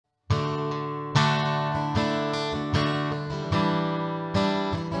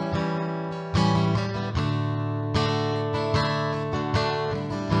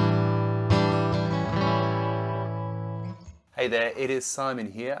Hey there, it is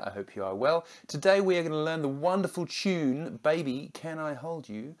Simon here. I hope you are well. Today we are going to learn the wonderful tune, Baby Can I Hold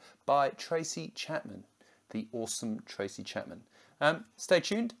You, by Tracy Chapman, the awesome Tracy Chapman. Stay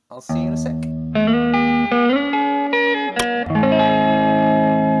tuned, I'll see you in a sec.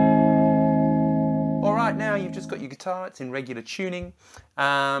 Alright, now you've just got your guitar, it's in regular tuning.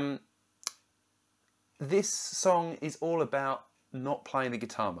 This song is all about not playing the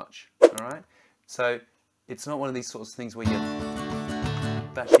guitar much, alright? So it's not one of these sorts of things where you're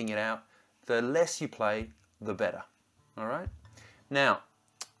bashing it out. The less you play, the better. All right? Now,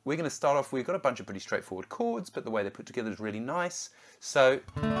 we're going to start off, we've got a bunch of pretty straightforward chords, but the way they're put together is really nice. So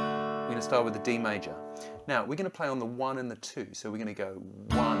we're going to start with the D major. Now, we're going to play on the 1 and the 2. So we're going to go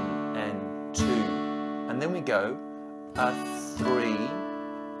 1 and 2. And then we go a 3,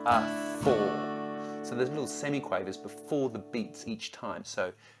 a 4. So there's little semiquavers before the beats each time.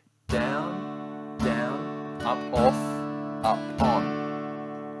 So down, down, up, off, up,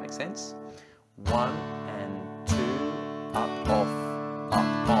 on. Make sense? 1 and 2, up, off,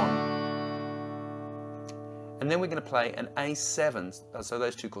 up, on. And then we're going to play an A7. So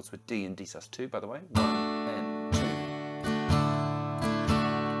those two chords were D and D sus2, by the way. 1 and 2.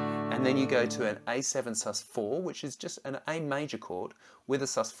 And then you go to an A7 sus4, which is just an A major chord with a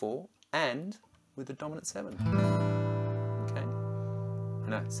sus4 and with a dominant 7. Okay? I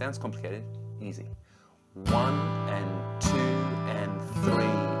know, it sounds complicated. Easy. 1 and 2 and 3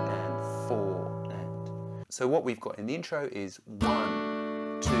 and 4 and... So what we've got in the intro is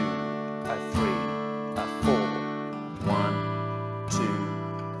 1, 2, a 3, a 4, 1, 2,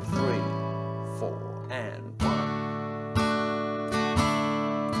 3, 4 and 1.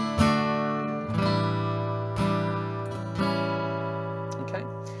 Okay,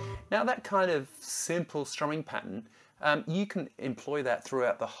 now that kind of simple strumming pattern, you can employ that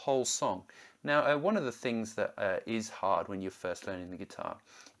throughout the whole song. Now, one of the things that is hard when you're first learning the guitar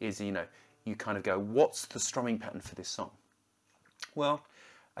is, you kind of go, what's the strumming pattern for this song? Well,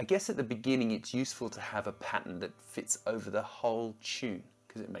 I guess at the beginning it's useful to have a pattern that fits over the whole tune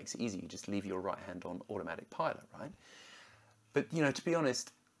because it makes it easy. You just leave your right hand on automatic pilot, right? But, to be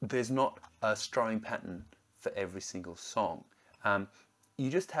honest, there's not a strumming pattern for every single song. You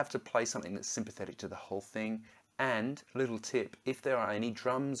just have to play something that's sympathetic to the whole thing. And, little tip, if there are any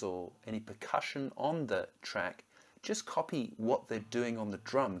drums or any percussion on the track, just copy what they're doing on the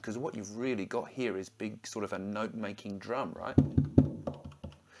drum, because what you've really got here is big sort of a note-making drum, right?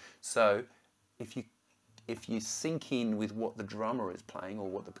 So, if you sync in with what the drummer is playing or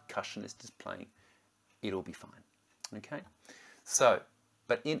what the percussionist is playing, it'll be fine, okay? So,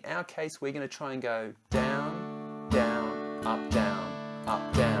 but in our case, we're going to try and go down, down, up, down,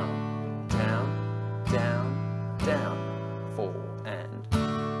 up, down, down, down, down, 4 and.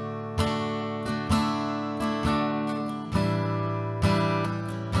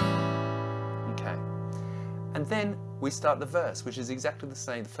 Okay, and then we start the verse, which is exactly the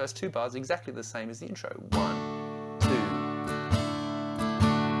same. The first 2 bars exactly the same as the intro. 1, 2.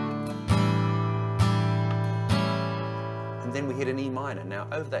 And then we hit an E minor. Now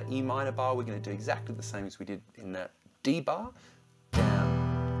over that E minor bar, we're going to do exactly the same as we did in the D bar.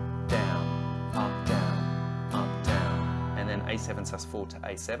 Down, down, up, down. And then A7 sus4 to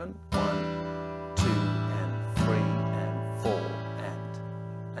A7, 1, 2 and 3 and 4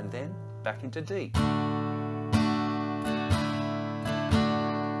 and then back into D.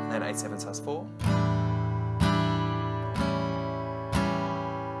 And then A7 sus4.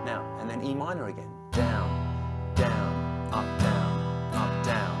 Now, and then E minor again, down, down, up, down, up,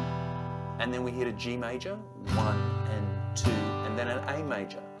 down. And then we hit a G major, 1 and 2, and then an A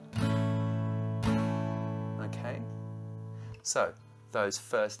major. Okay? So, those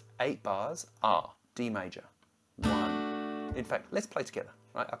first 8 bars are D major, 1. In fact, let's play together,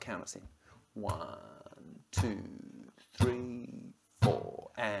 right? I'll count us in. 1, 2, 3,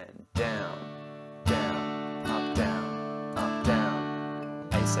 4, and down, down, up, down,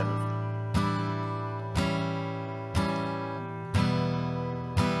 A7.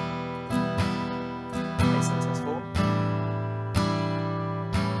 A7 sus4,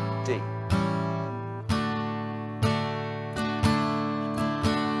 D.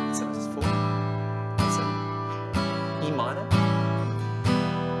 Minor,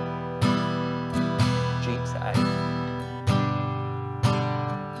 G to A.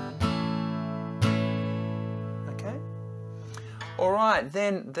 Okay. All right,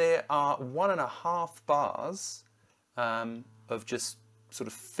 then there are 1.5 bars of just sort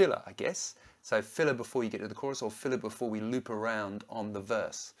of filler, I guess. So filler before you get to the chorus, or filler before we loop around on the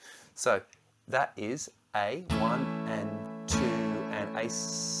verse. So that is A, 1 and 2 and A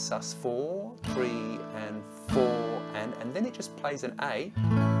sus4, 3 and 4 and hand, and then it just plays an A,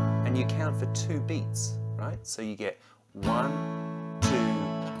 and you count for 2 beats, right? So you get 1, 2,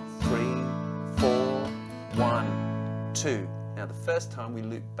 3, 4, 1, 2. Now the first time we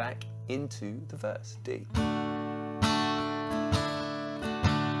loop back into the verse, D.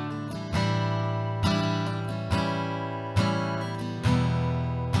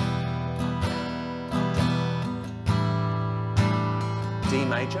 D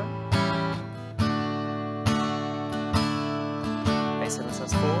major,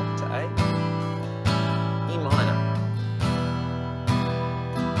 A7/4 to A, E minor,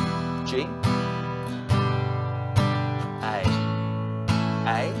 G, A/4,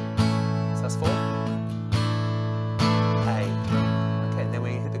 A. Okay, and then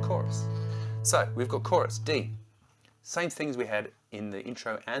we hit the chorus. So we've got chorus, D. Same thing as we had in the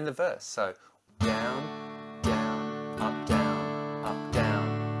intro and the verse. So down, down, up, down, up, down,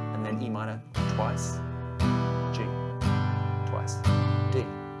 and then E minor twice, G twice, D,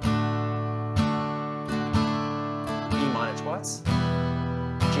 E minor twice,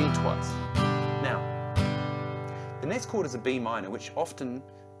 G twice. Now, the next chord is a B minor, which often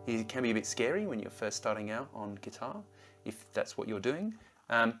can be a bit scary when you're first starting out on guitar, if that's what you're doing.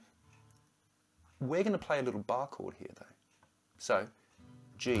 We're going to play a little bar chord here though. So,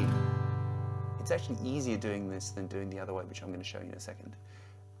 G. It's actually easier doing this than doing the other way, which I'm going to show you in a second.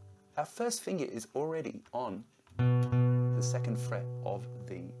 Our first finger is already on the 2nd fret of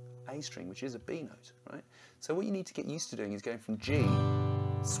the A string, which is a B note, right? So what you need to get used to doing is going from G,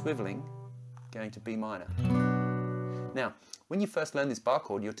 swiveling, going to B minor. Now, when you first learn this bar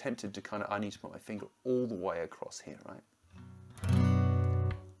chord, you're tempted to I need to put my finger all the way across here, right?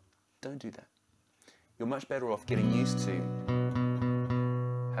 Don't do that. You're much better off getting used to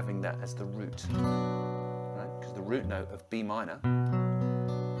having that as the root, right? Because the root note of B minor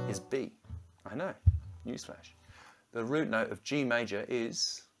is B. I know, newsflash. The root note of G major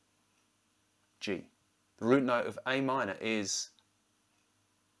is G. The root note of A minor is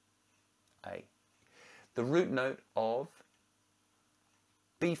A. The root note of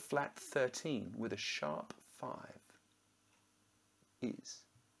B flat 13 with a sharp 5 is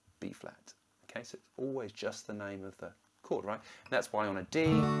B flat. Okay, so it's always just the name of the chord, right? And that's why on a D,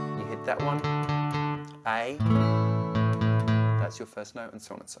 you hit that one, A, that's your first note, and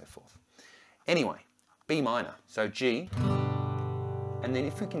so on and so forth. Anyway, B minor, so G, and then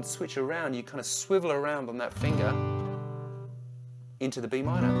if we can switch around, you kind of swivel around on that finger into the B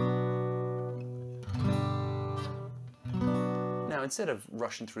minor. Now, instead of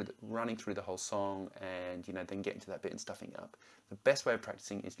running through the whole song and then getting to that bit and stuffing it up, the best way of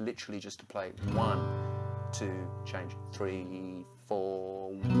practicing is literally just to play 1, 2, change 3,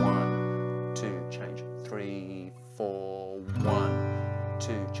 4, 1, 2, change 3, 4, 1,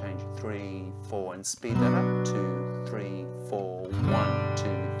 2, change 3, 4, and speed that up. 2, 3, 4, 1, 2,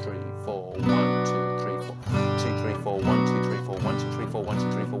 3, 4, 1, 2, 3, 4, 2, 3, 4, 1, 2, 3, 4, 1, 2, 3, 4, 1,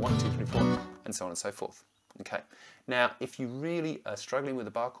 2, 3, 4, 1, 2, 3, 4, and so on and so forth. Okay. Now, if you really are struggling with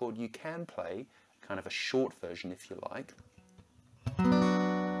the bar chord, you can play kind of a short version, if you like,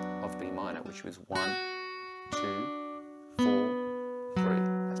 of B minor, which was 1, 2, 4, 3.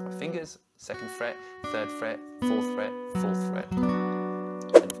 That's my fingers, 2nd fret, 3rd fret, 4th fret, 4th fret.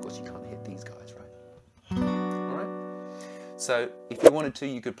 And of course you can't hit these guys, right? Alright? So if you wanted to,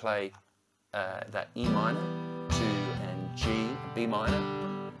 you could play that E minor, 2 and G, B minor.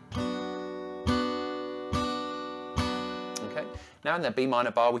 Okay? Now in that B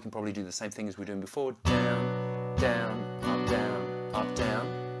minor bar, we can probably do the same thing as we were doing before. Down, down, up, down, up, down.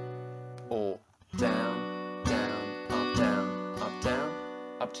 Or down, down, up, down, up, down.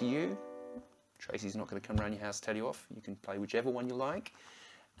 Up to you. Tracy's not going to come around your house to tell you off. You can play whichever one you like.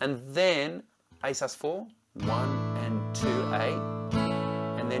 And then A/4, 1 and 2, A.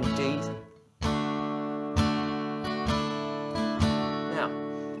 And then D. Now,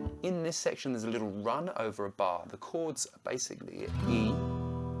 in this section there's a little run over a bar. The chords are basically E,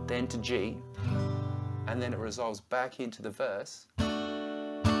 then to G, and then it resolves back into the verse.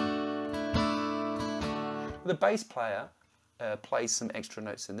 The bass player plays some extra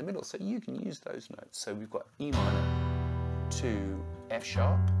notes in the middle, so you can use those notes. So we've got E minor to F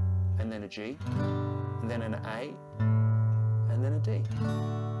sharp, and then a G, and then an A, and then a D.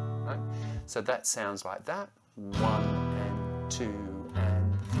 Right? So that sounds like that. 1 and 2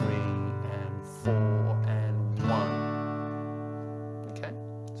 and 3 and 4 and 1. Okay?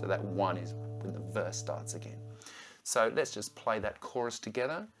 So that 1 is when the verse starts again. So let's just play that chorus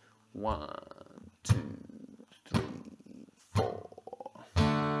together. 1, 2, 3, 4.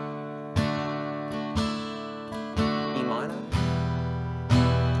 E minor,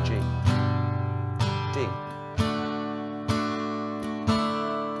 G, D,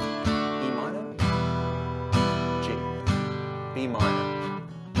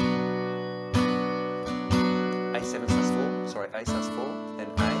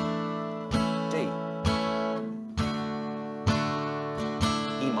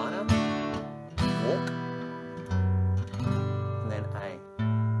 minor, walk, and then A.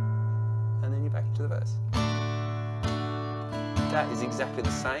 And then you're back into the verse. That is exactly the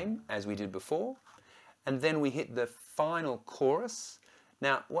same as we did before. And then we hit the final chorus.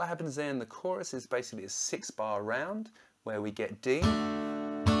 Now, what happens there in the chorus is basically a 6-bar round where we get D,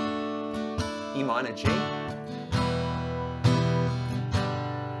 E minor, G,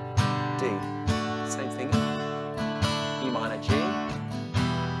 D. Same thing. E minor, G,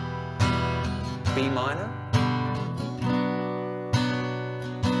 B minor,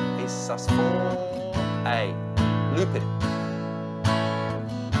 A sus4, A. Loop it.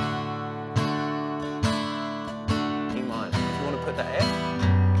 E minor. If you want to put the F,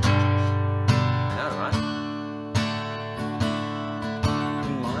 no, right? E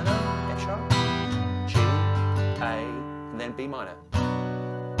minor, F sharp, G, A, and then B minor.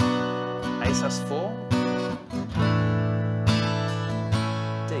 A sus4,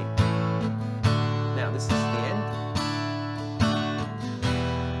 D. Now this is the end.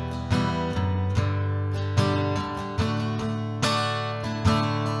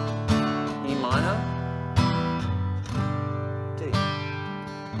 E minor, D.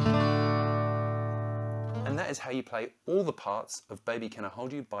 And that is how you play all the parts of Baby Can I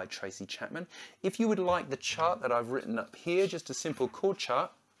Hold You by Tracy Chapman. If you would like the chart that I've written up here, just a simple chord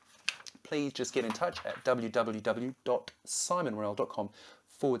chart, please just get in touch at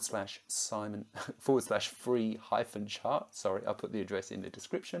www.simonmorel.com/free-chart. Sorry, I'll put the address in the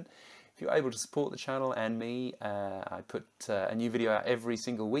description. If you're able to support the channel and me, I put a new video out every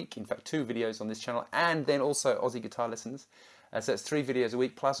single week. In fact, 2 videos on this channel, and then also Aussie guitar lessons. So it's 3 videos a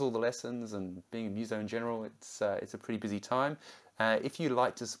week, plus all the lessons, and being a muso in general, it's a pretty busy time. If you'd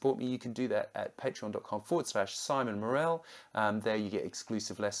like to support me, you can do that at patreon.com/Simon Morel. There you get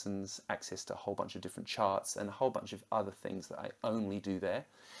exclusive lessons, access to a whole bunch of different charts, and a whole bunch of other things that I only do there.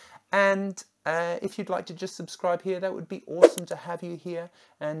 And if you'd like to just subscribe here, that would be awesome to have you here.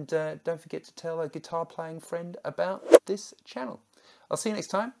 And don't forget to tell a guitar playing friend about this channel. I'll see you next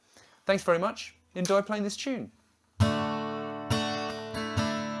time. Thanks very much. Enjoy playing this tune.